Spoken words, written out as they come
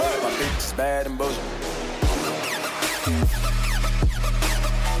It's bad and bullshit.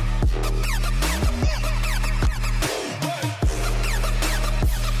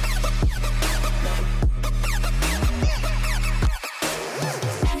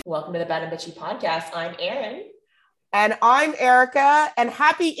 Welcome to the Bad and Bitchy podcast. I'm Erin. And I'm Erica. And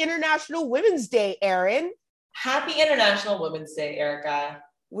happy International Women's Day, Erin. Happy International Women's Day, Erica.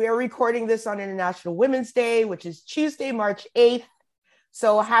 We're recording this on International Women's Day, which is Tuesday, March 8th.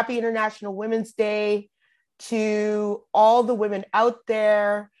 So happy International Women's Day to all the women out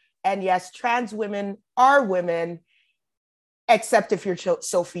there. And yes, trans women are women, except if you're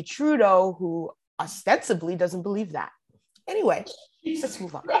Sophie Trudeau, who ostensibly doesn't believe that. Anyway, let's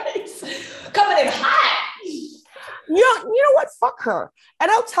move on. Christ. Coming in hot. You know what? Fuck her. And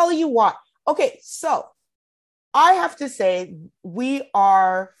I'll tell you what. Okay, so I have to say, we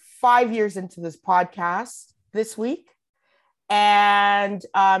are 5 years into this podcast this week. And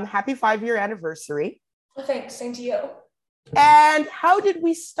happy 5-year anniversary. Well, thanks. Same to you. And how did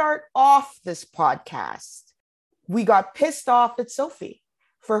we start off this podcast? We got pissed off at Sophie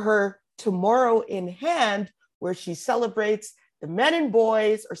for her Tomorrow in Hand, where she celebrates the men and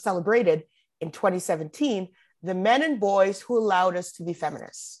boys, or celebrated in 2017, the men and boys who allowed us to be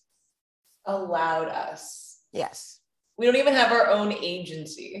feminists. Allowed us. Yes. We don't even have our own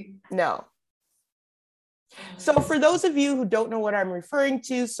agency. No. So for those of you who don't know what I'm referring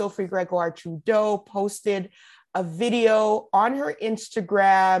to, Sophie Gregoire Trudeau posted a video on her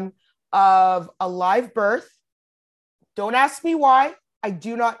Instagram of a live birth. Don't ask me why. I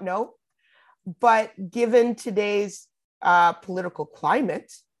do not know. But given today's political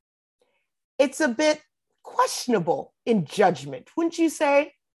climate, it's a bit questionable in judgment, wouldn't you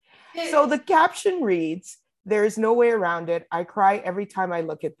say? So the caption reads, "There is no way around it. I cry every time I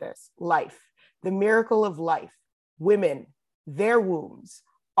look at this. Life, the miracle of life, women, their wombs,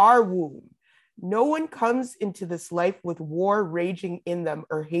 our womb. No one comes into this life with war raging in them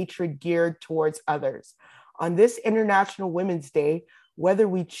or hatred geared towards others. On this International Women's Day, whether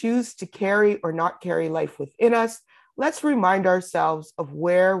we choose to carry or not carry life within us, let's remind ourselves of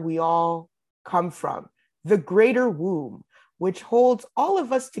where we all come from, the greater womb, which holds all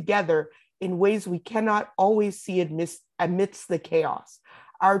of us together in ways we cannot always see amidst the chaos.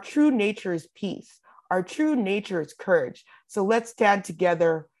 Our true nature is peace. Our true nature is courage. So let's stand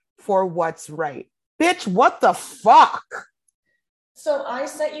together for what's right." Bitch, what the fuck? So I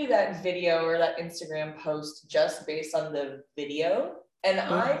sent you that video or that Instagram post just based on the video, and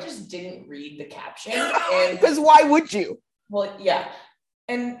I just didn't read the caption. Because why would you? Well, yeah.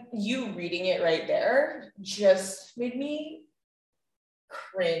 And you reading it right there just made me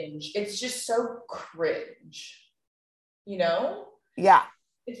cringe. It's just so cringe, you know? Yeah.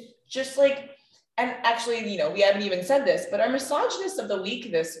 It's just like, and actually, we haven't even said this, but our misogynist of the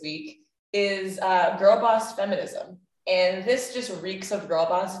week this week is Girlboss Feminism. And this just reeks of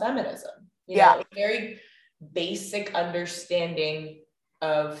Girlboss Feminism. You know, a very basic understanding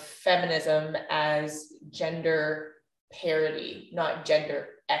of feminism as gender parity, not gender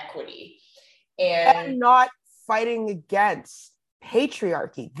equity. And not fighting against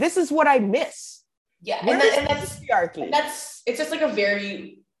patriarchy. This is what I miss. Yeah, and that's patriarchy. And it's just like a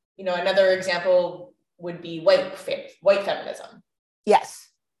very, another example would be white feminism. Yes.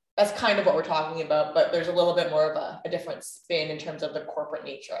 That's kind of what we're talking about, but there's a little bit more of a different spin in terms of the corporate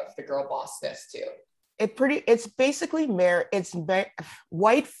nature of the girl bossness too. It's basically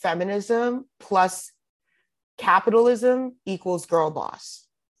white feminism plus capitalism equals girl boss.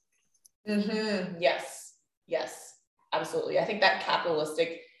 Mm-hmm. Yes, absolutely. I think that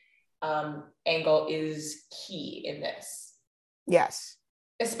capitalistic angle is key in this. Yes.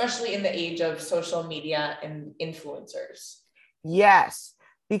 Especially in the age of social media and influencers. Yes,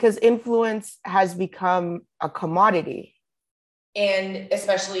 because influence has become a commodity. And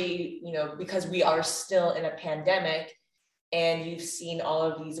especially, because we are still in a pandemic, and you've seen all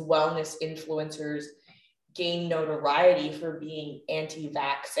of these wellness influencers gain notoriety for being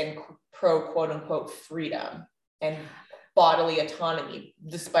anti-vax and pro quote unquote freedom and bodily autonomy,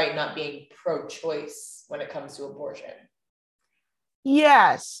 despite not being pro-choice when it comes to abortion.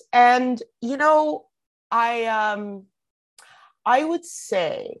 Yes. And, I would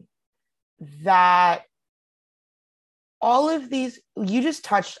say that all of these, you just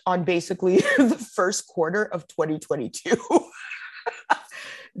touched on basically the first quarter of 2022.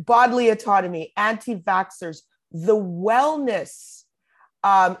 Bodily autonomy, anti-vaxxers, the wellness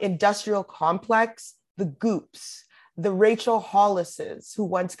industrial complex, the Goops, the Rachel Hollises, who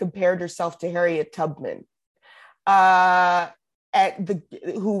once compared herself to Harriet Tubman,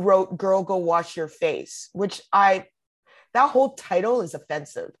 who wrote "Girl, Go Wash Your Face," which That whole title is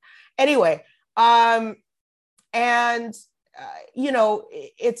offensive. Anyway, and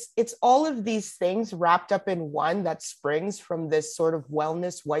it's all of these things wrapped up in one that springs from this sort of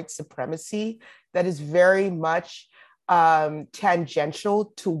wellness white supremacy that is very much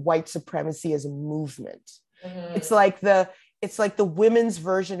tangential to white supremacy as a movement. Mm-hmm. It's like the women's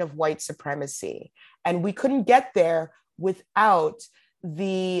version of white supremacy, and we couldn't get there without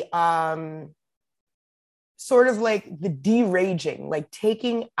the sort of like the deraging, like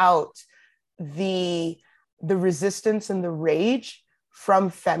taking out the resistance and the rage from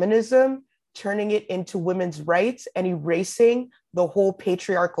feminism, turning it into women's rights and erasing the whole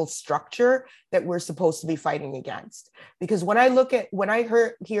patriarchal structure that we're supposed to be fighting against. Because when I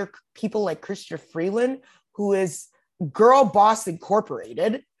hear people like Chrystia Freeland, who is Girlboss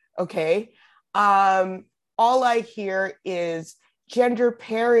Incorporated, okay, all I hear is gender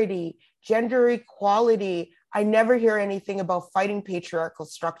parity, gender equality. I never hear anything about fighting patriarchal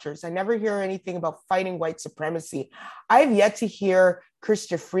structures. I never hear anything about fighting white supremacy. I've yet to hear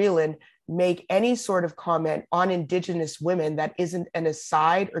Chrystia Freeland make any sort of comment on Indigenous women that isn't an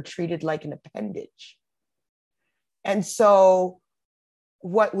aside or treated like an appendage. And so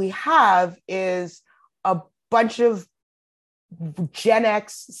what we have is a bunch of Gen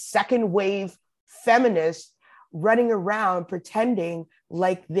X second wave feminists running around pretending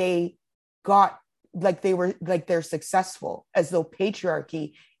like they're successful, as though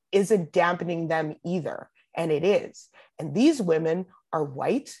patriarchy isn't dampening them either. And it is. And these women are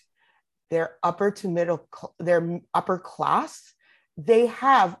white, they're upper class. They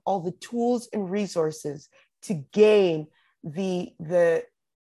have all the tools and resources to gain the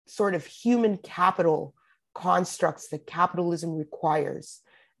sort of human capital constructs that capitalism requires,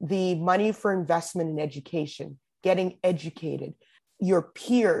 the money for investment in education, getting educated, your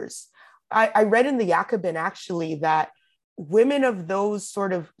peers. I read in the Jacobin actually that women of those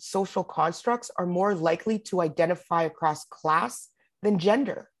sort of social constructs are more likely to identify across class than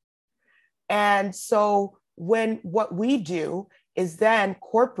gender. And so what we do is then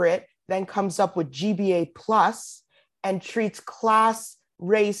corporate then comes up with GBA plus and treats class,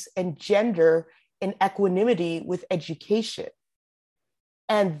 race, and gender in equanimity with education.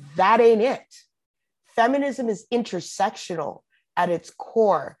 And that ain't it. Feminism is intersectional at its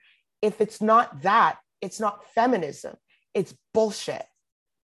core. If it's not that, it's not feminism. It's bullshit.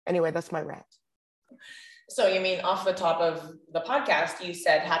 Anyway, that's my rant. So you mean off the top of the podcast, you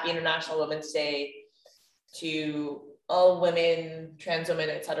said Happy International Women's Day to all women, trans women,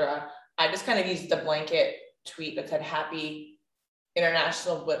 etc. I just kind of used the blanket tweet that said Happy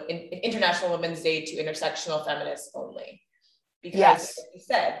International Women's Day to intersectional feminists only. Because yes, like you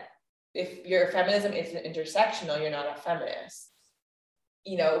said, if your feminism isn't intersectional, you're not a feminist.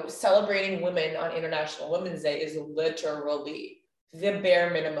 You know, celebrating women on International Women's Day is literally the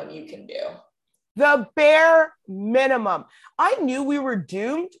bare minimum you can do. The bare minimum. I knew we were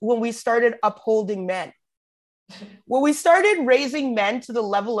doomed when we started upholding men. When we started raising men to the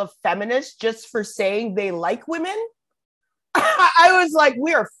level of feminists just for saying they like women, I was like,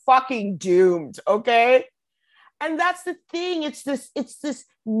 we are fucking doomed, okay? And that's the thing. It's this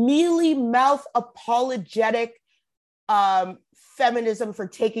mealy mouth apologetic feminism for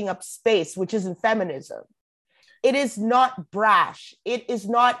taking up space, which isn't feminism. It is not brash. It is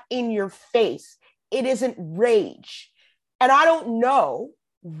not in your face. It isn't rage. And I don't know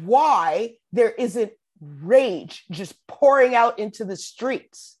why there isn't rage just pouring out into the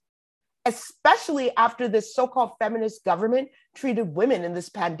streets, especially after this so-called feminist government treated women in this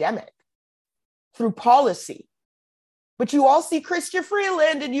pandemic through policy. But you all see Chrystia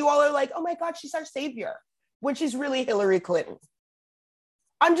Freeland and you all are like, oh my God, she's our savior, when she's really Hillary Clinton.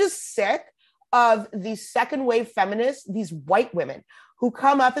 I'm just sick of these second wave feminists, these white women who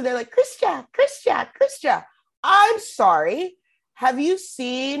come up and they're like, Chrystia. I'm sorry. Have you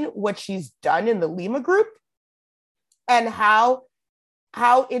seen what she's done in the Lima group and how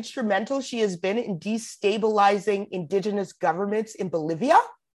instrumental she has been in destabilizing indigenous governments in Bolivia?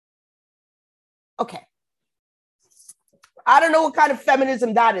 Okay. I don't know what kind of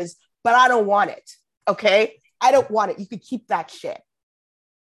feminism that is, but I don't want it. Okay. I don't want it. You could keep that shit.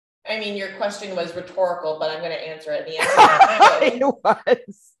 I mean, your question was rhetorical, but I'm going to answer it. The answer is no. It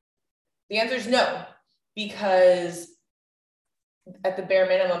was. The answer is no, because at the bare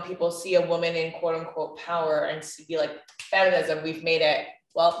minimum, people see a woman in quote unquote power and be like, feminism, we've made it.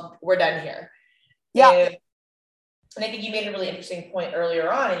 Well, we're done here. Yeah. And I think you made a really interesting point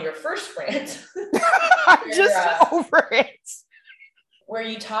earlier on in your first rant. I'm just over it. Where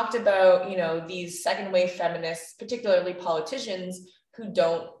you talked about, you know, these second wave feminists, particularly politicians, who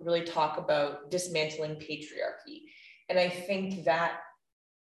don't really talk about dismantling patriarchy. And I think that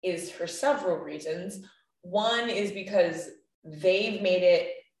is for several reasons. One is because they've made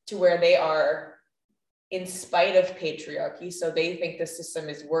it to where they are in spite of patriarchy. So they think the system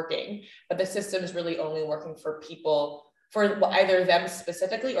is working, but the system is really only working for people, for either them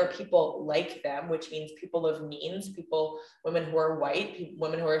specifically or people like them, which means people of means, people, women who are white,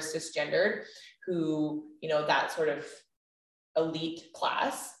 women who are cisgendered, who, you know, that sort of elite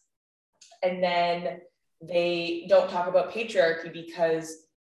class. And then they don't talk about patriarchy because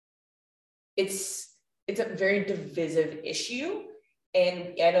it's a very divisive issue.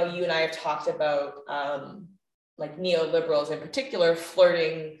 And I know you and I have talked about like neoliberals in particular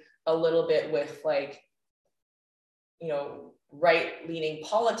flirting a little bit with, like, you know, right-leaning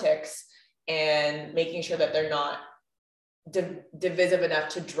politics and making sure that they're not divisive enough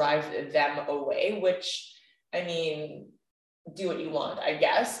to drive them away, which, I mean, do what you want, I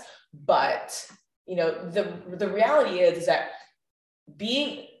guess. But, you know, the reality is that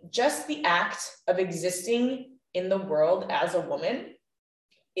being just the act of existing in the world as a woman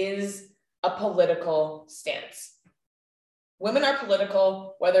is a political stance. Women are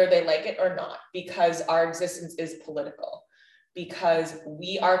political, whether they like it or not, because our existence is political, because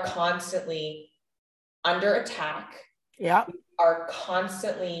we are constantly under attack. Yeah. We are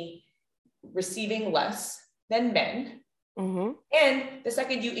constantly receiving less than men. Mm-hmm. And the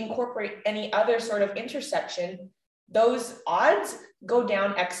second you incorporate any other sort of intersection, those odds go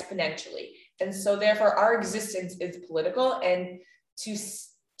down exponentially. And so therefore our existence is political, and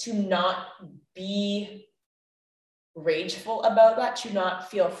to not be rageful about that, to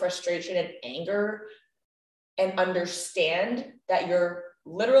not feel frustration and anger and understand that your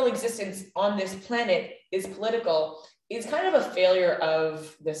literal existence on this planet is political, is kind of a failure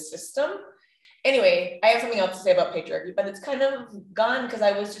of the system. Anyway, I have something else to say about patriarchy, but it's kind of gone because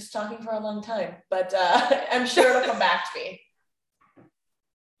I was just talking for a long time, but I'm sure it'll come back to me.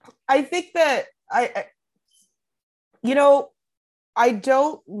 I think that you know, I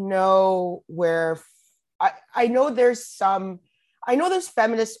don't know where, I know there's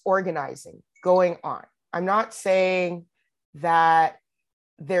feminist organizing going on. I'm not saying that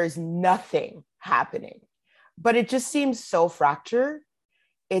there's nothing happening, but it just seems so fractured.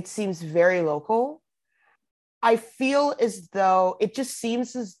 It seems very local. I feel as though, it just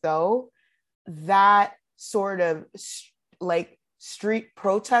seems as though that sort of like street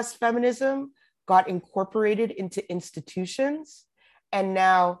protest feminism got incorporated into institutions. And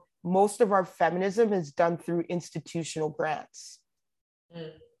now most of our feminism is done through institutional grants.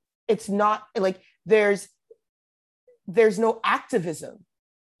 Mm. It's not like there's no activism.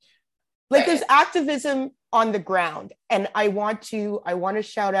 Like, right. There's activism on the ground. And I want to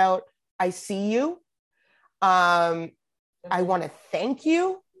shout out, I see you. I want to thank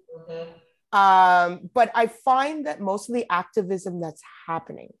you. Mm-hmm. But I find that most of the activism that's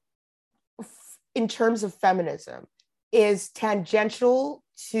happening in terms of feminism is tangential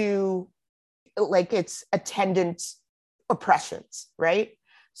to, like, its attendant oppressions, right?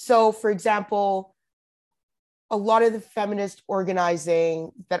 So, for example, a lot of the feminist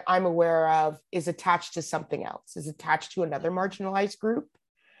organizing that I'm aware of is attached to something else, is attached to another marginalized group,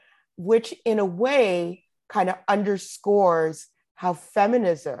 which in a way kind of underscores how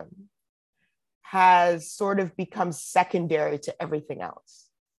feminism has sort of become secondary to everything else.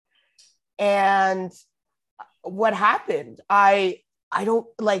 And what happened? What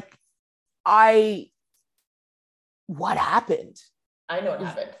happened? I know what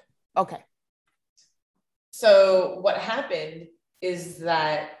happened. Okay. So what happened is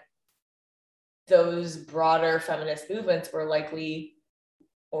that those broader feminist movements were likely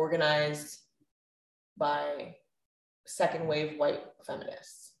organized by second wave white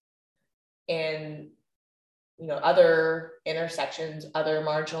feminists. And, you know, other intersections, other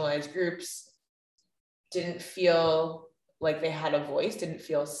marginalized groups didn't feel like they had a voice, didn't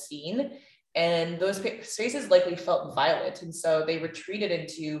feel seen. And those spaces likely felt violent. And so they retreated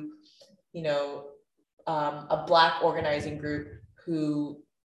into, you know, a Black organizing group who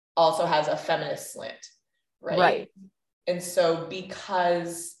also has a feminist slant, right? And so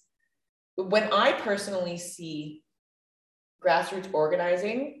because when I personally see grassroots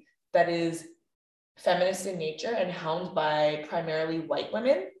organizing that is feminist in nature and helmed by primarily white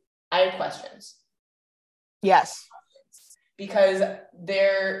women, I have questions. Yes. Because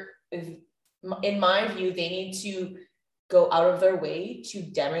in my view, they need to go out of their way to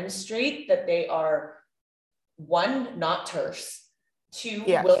demonstrate that they are, one, not terse, two,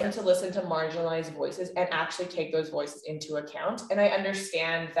 willing to listen to marginalized voices and actually take those voices into account. And I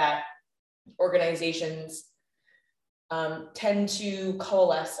understand that organizations tend to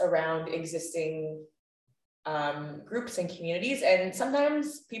coalesce around existing groups and communities. And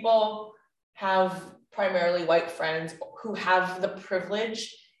sometimes people have primarily white friends who have the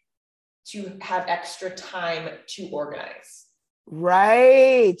privilege to have extra time to organize.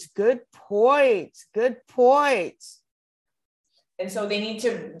 Right. Good point. Good point. And so they need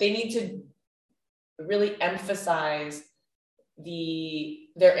to really emphasize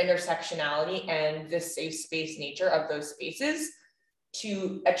their intersectionality and the safe space nature of those spaces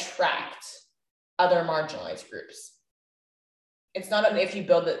to attract other marginalized groups. It's not an if you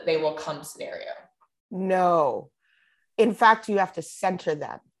build it, they will come scenario. No. In fact, you have to center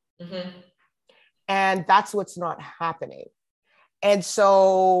them. Mm-hmm. And that's what's not happening. And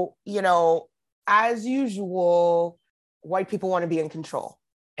so, you know, as usual, white people want to be in control,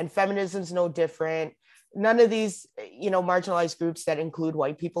 and feminism's no different. None of these, you know, marginalized groups that include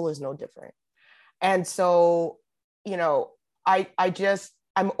white people is no different. And so, you know, I'm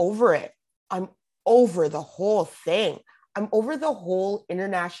over it. I'm over the whole thing. I'm over the whole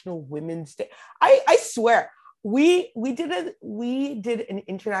International Women's Day. I swear, we did an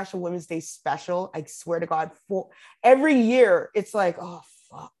International Women's Day special. I swear to God, for every year, it's like, oh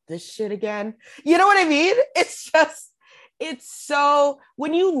fuck this shit again. You know what I mean? It's so,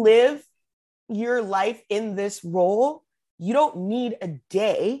 when you live your life in this role, you don't need a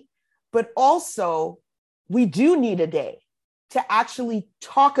day, but also we do need a day to actually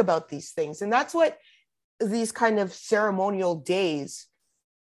talk about these things. And that's what these kind of ceremonial days,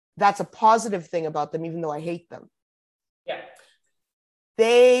 that's a positive thing about them, even though I hate them. Yeah.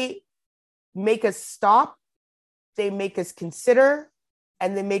 They make us stop, they make us consider,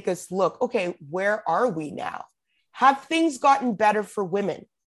 and they make us look, okay, where are we now? Have things gotten better for women?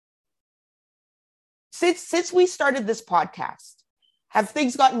 Since we started this podcast, have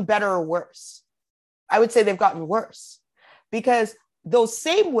things gotten better or worse? I would say they've gotten worse, because those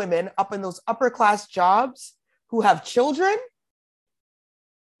same women up in those upper class jobs who have children,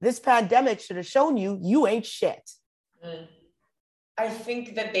 this pandemic should have shown you ain't shit. I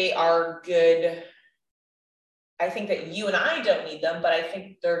think that they are good. I think that you and I don't need them, but I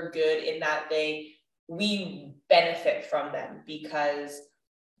think they're good in that we benefit from them because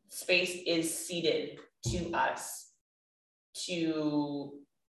space is ceded to us to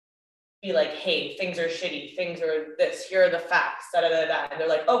be like, hey, things are shitty, things are this, here are the facts, da da da da. And they're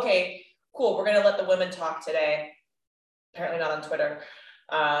like, okay, cool, we're gonna let the women talk today. Apparently not on Twitter.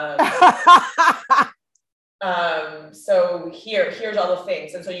 So here's all the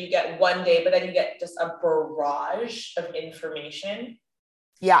things. And so you get one day, but then you get just a barrage of information.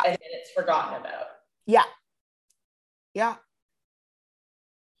 Yeah. And then it's forgotten about. Yeah. Yeah.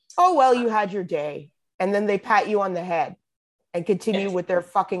 Oh, well, you had your day. And then they pat you on the head and continue with their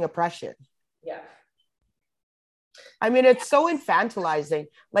fucking oppression. Yeah. I mean, it's so infantilizing.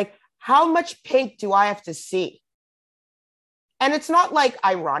 Like, how much pink do I have to see? And it's not like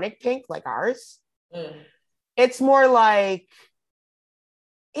ironic pink like ours. It's more like,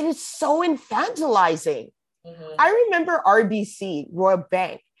 it is so infantilizing. Mm-hmm. I remember RBC, Royal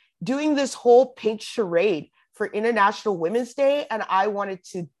Bank, doing this whole pink charade for International Women's Day. And I wanted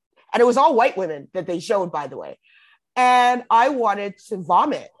to, and it was all white women that they showed, by the way. And I wanted to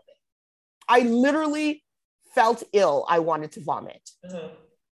vomit. I literally felt ill. I wanted to vomit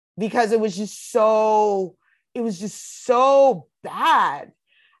because it was just so bad.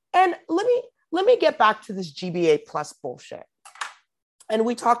 And let me get back to this GBA plus bullshit. And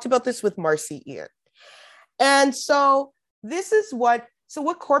we talked about this with Marcy Ian. And so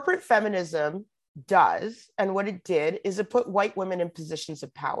what corporate feminism does, and what it did, is it put white women in positions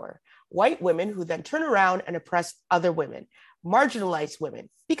of power. White women who then turn around and oppress other women, marginalize women,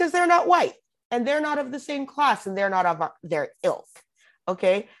 because they're not white and they're not of the same class and they're not of their ilk.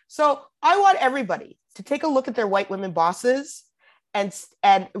 Okay, so I want everybody to take a look at their white women bosses and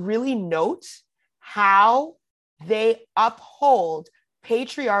really note how they uphold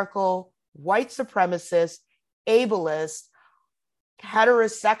patriarchal, white supremacist, ableist,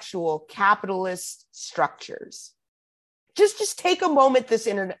 heterosexual, capitalist structures. Just take a moment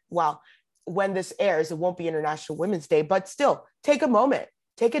when this airs, it won't be International Women's Day, but still take a moment,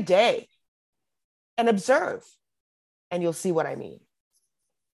 take a day and observe, and you'll see what I mean.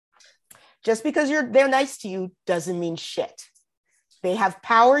 Just because they're nice to you doesn't mean shit. They have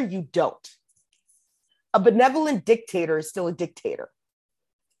power, you don't. A benevolent dictator is still a dictator.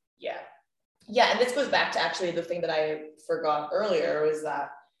 Yeah. Yeah, and this goes back to actually the thing that I forgot earlier was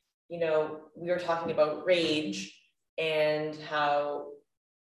that, we were talking about rage and how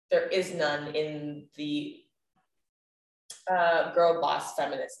there is none in the Girlboss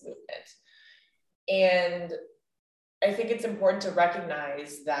feminist movement. And I think it's important to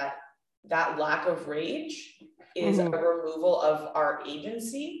recognize that that lack of rage is a removal of our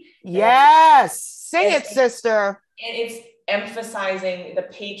agency. Yes. Sing it, sister. And it's emphasizing the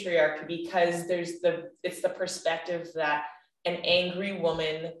patriarchy because it's the perspective that an angry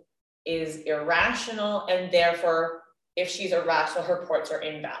woman is irrational, and therefore, if she's irrational, her reports are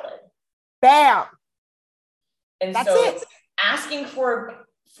invalid. Bam. And that's so it. Asking for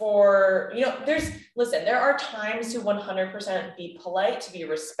there are times to 100% be polite, to be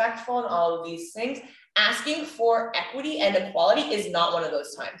respectful, and all of these things. Asking for equity and equality is not one of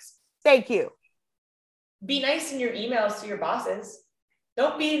those times. Thank you. Be nice in your emails to your bosses.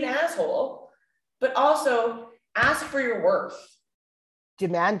 Don't be an asshole, but also ask for your worth.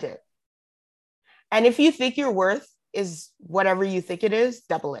 Demand it. And if you think your worth is whatever you think it is,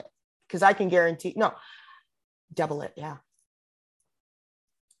 double it. Because I can guarantee, double it, yeah.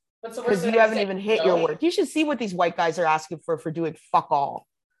 Because you haven't even hit your worth. You should see what these white guys are asking for doing fuck all.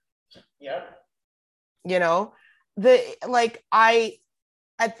 Yep. You know,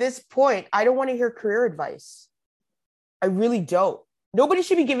 at this point, I don't want to hear career advice. I really don't. Nobody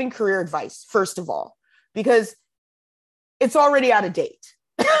should be giving career advice, first of all, because it's already out of date.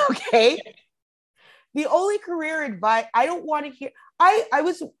 Okay. The only career advice I don't want to hear, I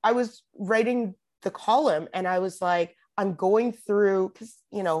was writing the column and I was like, I'm going through, because,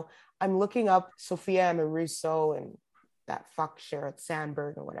 I'm looking up Sophia Amoruso and that fuck Sheryl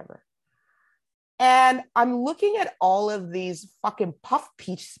Sandberg or whatever. And I'm looking at all of these fucking puff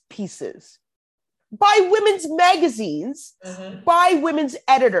pieces by women's magazines, by women's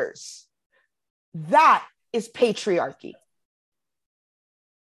editors. That is patriarchy.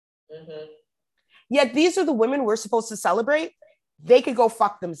 Yet these are the women we're supposed to celebrate. They could go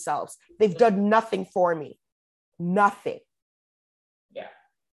fuck themselves. They've done nothing for me. Nothing. Yeah.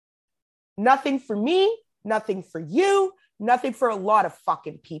 Nothing for me, nothing for you, nothing for a lot of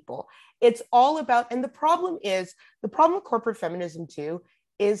fucking people. It's all about, and the problem with corporate feminism too,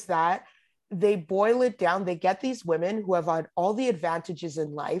 is that they boil it down. They get these women who have had all the advantages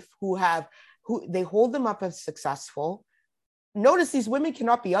in life, who they hold them up as successful. Notice these women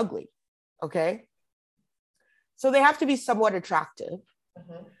cannot be ugly. Okay. So they have to be somewhat attractive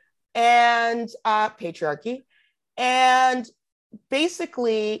and patriarchy. And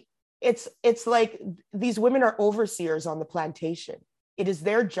basically it's like these women are overseers on the plantation. It is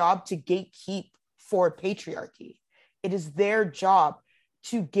their job to gatekeep for patriarchy. It is their job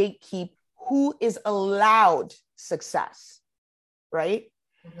to gatekeep who is allowed success, right?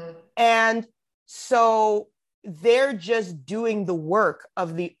 And so they're just doing the work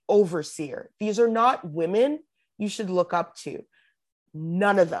of the overseer. These are not women you should look up to.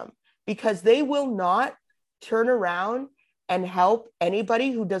 None of them, because they will not turn around and help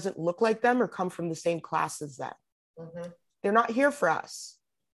anybody who doesn't look like them or come from the same class as them. They're not here for us.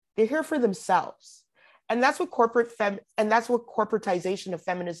 They're here for themselves. And that's what corporatization of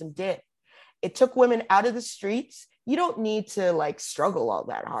feminism did. It took women out of the streets. You don't need to struggle all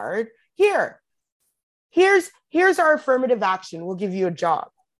that hard. Here's our affirmative action. We'll give you a job.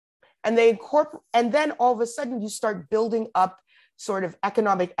 And and then all of a sudden you start building up sort of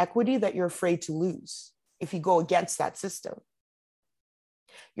economic equity that you're afraid to lose if you go against that system.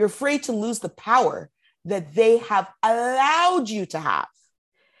 You're afraid to lose the power that they have allowed you to have,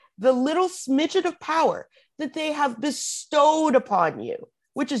 the little smidget of power that they have bestowed upon you,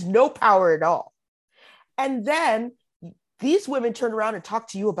 which is no power at all. And then these women turn around and talk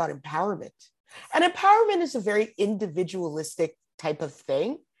to you about empowerment. And empowerment is a very individualistic type of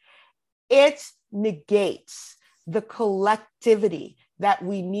thing. It negates the collectivity that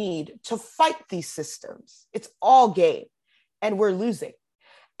we need to fight these systems. It's all game and we're losing.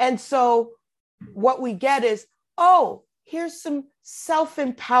 And so what we get is, oh, here's some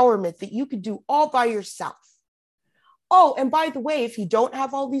self-empowerment that you could do all by yourself. Oh, and by the way, if you don't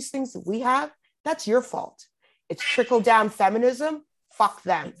have all these things that we have, that's your fault. It's trickle-down feminism. Fuck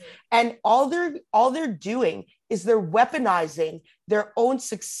them. And all they're doing is they're weaponizing their own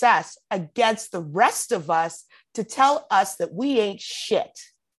success against the rest of us to tell us that we ain't shit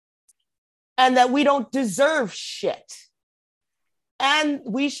and that we don't deserve shit. And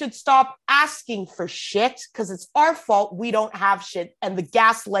we should stop asking for shit because it's our fault we don't have shit, and the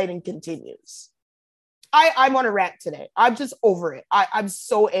gaslighting continues. I'm on a rant today. I'm just over it. I'm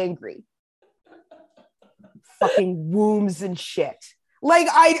so angry. Fucking wombs and shit.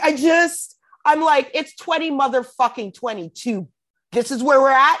 I'm like, it's 20 motherfucking 22. This is where we're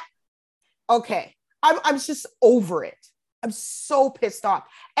at. Okay. I'm just over it. I'm so pissed off.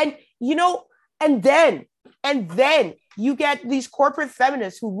 And, and then you get these corporate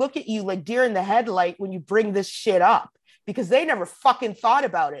feminists who look at you like deer in the headlight when you bring this shit up. because they never fucking thought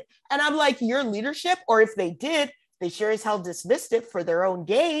about it. And I'm like, your leadership, or if they did, they sure as hell dismissed it for their own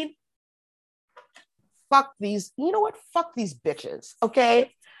gain. Fuck these, you know what? Fuck these bitches,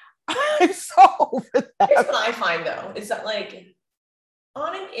 okay? I'm so over that. Here's what I find though, is that like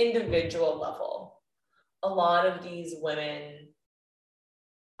on an individual level, a lot of these women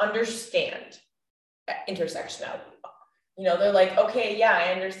understand intersectionality. You know, they're like, okay, yeah,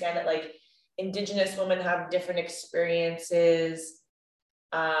 I understand that like Indigenous women have different experiences,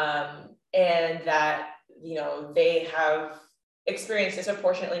 and that, you know, they have experienced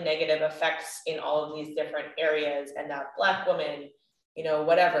disproportionately negative effects in all of these different areas, and that Black women, you know,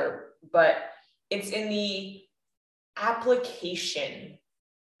 whatever, but it's in the application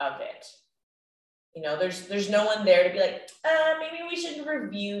of it. You know, there's no one there to be like, maybe we should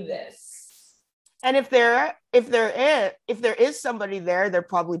review this. And if there is somebody there, they're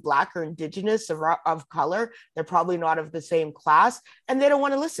probably Black or Indigenous of color. They're probably not of the same class, and they don't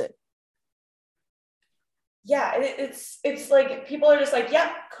want to listen. Yeah, it's like people are just like,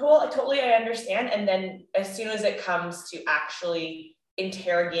 yeah, cool, I understand. And then as soon as it comes to actually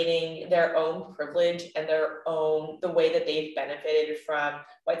interrogating their own privilege and the way that they've benefited from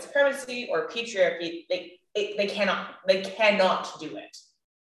white supremacy or patriarchy, they cannot do it.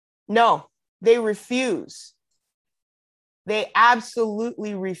 No, they refuse. They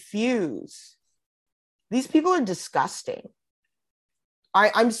absolutely refuse. These people are disgusting.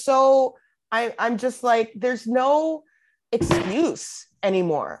 I'm just like, there's no excuse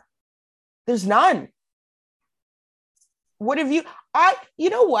anymore. There's none. What have you, you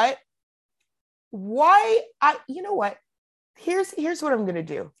know what? Here's what I'm going to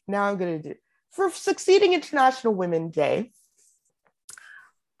do. Now I'm going to do for succeeding International Women's Day.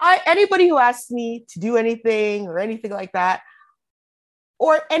 Anybody who asks me to do anything or anything like that,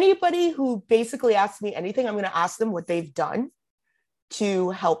 or anybody who basically asks me anything, I'm going to ask them what they've done to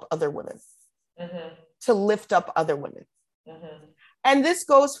help other women, to lift up other women. And this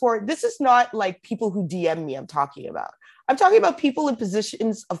is not like people who DM me I'm talking about. I'm talking about people in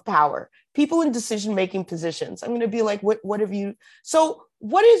positions of power, people in decision-making positions. I'm going to be like, what have you, so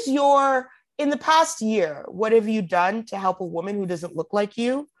what is in the past year, what have you done to help a woman who doesn't look like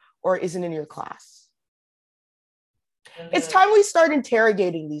you or isn't in your class? It's time we start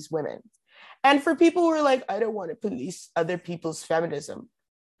interrogating these women. And for people who are like, I don't want to police other people's feminism,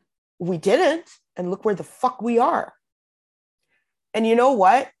 we didn't, and look where the fuck we are. And you know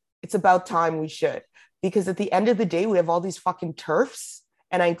what? It's about time we should. Because at the end of the day, we have all these fucking TERFs,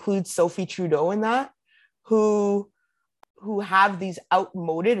 and I include Sophie Trudeau in that, who have these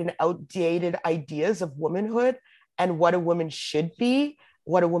outmoded and outdated ideas of womanhood and what a woman should be,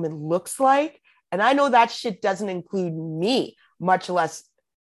 what a woman looks like. And I know that shit doesn't include me, much less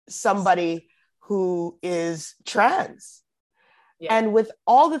somebody who is trans. Yeah. And with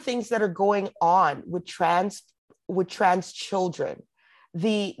all the things that are going on with trans children,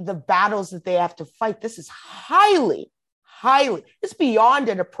 the battles that they have to fight, this is highly, it's beyond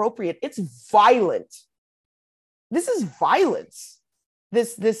inappropriate. It's violent. This is violence.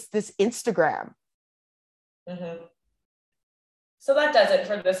 This Instagram. So that does it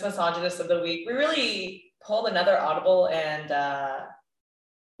for this Misogynist of the Week. We really pulled another audible and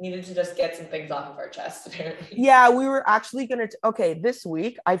needed to just get some things off of our chest, apparently. Yeah, we were actually this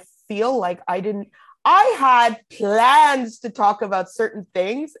week, I feel like I had plans to talk about certain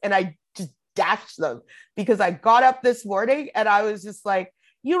things and I just dashed them because I got up this morning and I was just like,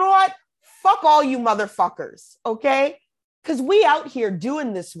 you know what? Fuck all you motherfuckers, okay? Because we out here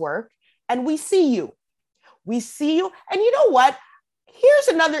doing this work and we see you. We see you. And you know what? Here's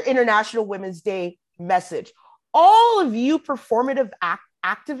another International Women's Day message. All of you performative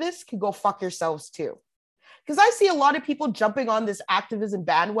activists can go fuck yourselves too. Because I see a lot of people jumping on this activism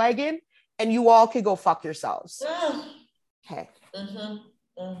bandwagon and you all can go fuck yourselves. Okay. And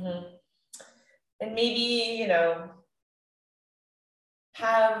maybe,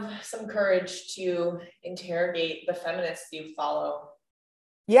 have some courage to interrogate the feminists you follow.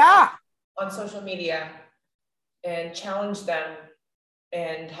 Yeah. On social media and challenge them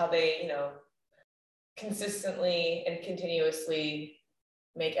and how they, consistently and continuously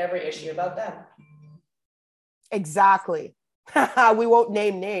make every issue about them. Exactly. We won't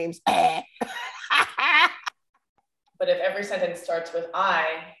name names. But if every sentence starts with I,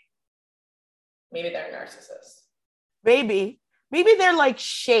 maybe they're a narcissist. Maybe they're like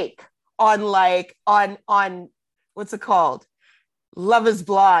Shake on what's it called? Love is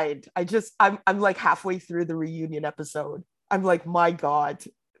Blind. I'm like halfway through the reunion episode. I'm like, my God,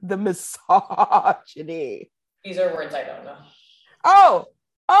 the misogyny. These are words I don't know.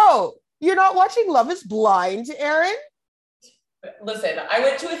 Oh, you're not watching Love is Blind, Erin? Listen, I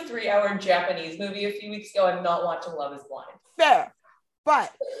went to a 3-hour Japanese movie a few weeks ago. I'm not watching Love is Blind. Fair.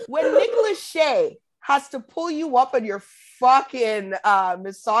 But when Nick Lachey has to pull you up on your fucking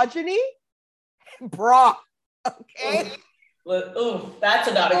misogyny, bruh, okay? Ooh,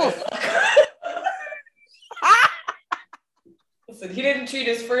 that's not a good look. Listen, he didn't treat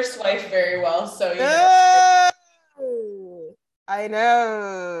his first wife very well, so, you know. I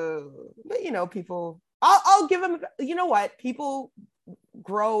know. But, you know, people, I'll give him, you know what? People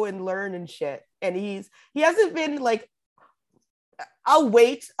grow and learn and shit. And he hasn't been like, I'll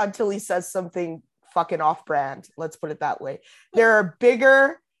wait until he says something fucking off brand. Let's put it that way. There are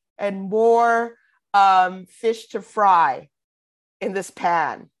bigger and more fish to fry in this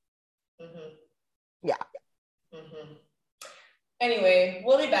pan. Mm-hmm. Yeah. Mm-hmm. Anyway,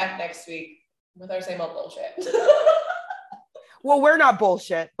 we'll be back next week with our same old bullshit. Well, we're not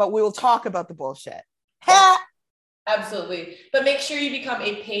bullshit, but we will talk about the bullshit. Yeah, absolutely. But make sure you become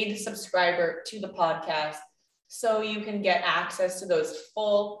a paid subscriber to the podcast so you can get access to those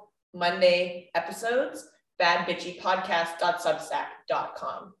full Monday episodes,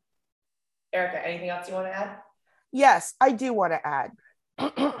 badbitchypodcast.substack.com. Erica, anything else you want to add? Yes, I do want to add.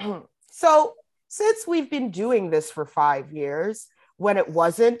 So, since we've been doing this for 5 years, when it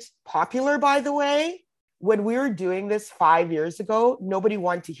wasn't popular, by the way, when we were doing this 5 years ago, nobody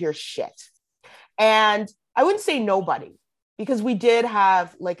wanted to hear shit. And I wouldn't say nobody, because we did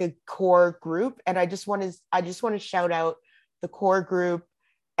have like a core group. And I just want to shout out the core group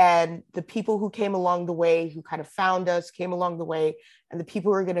and the people who came along the way, who kind of found us, came along the way, and the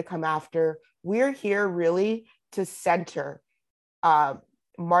people who are going to come after. We're here really to center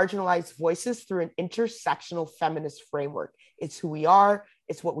marginalized voices through an intersectional feminist framework. It's who we are.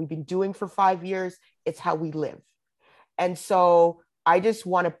 It's what we've been doing for 5 years. It's how we live. And so I just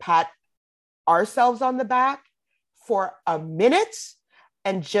want to pat ourselves on the back for a minute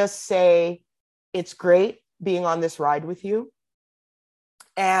and just say, it's great being on this ride with you.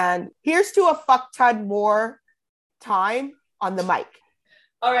 And here's to a fuck ton more time on the mic.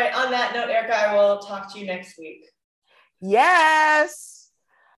 All right. On that note, Erica, I will talk to you next week. Yes.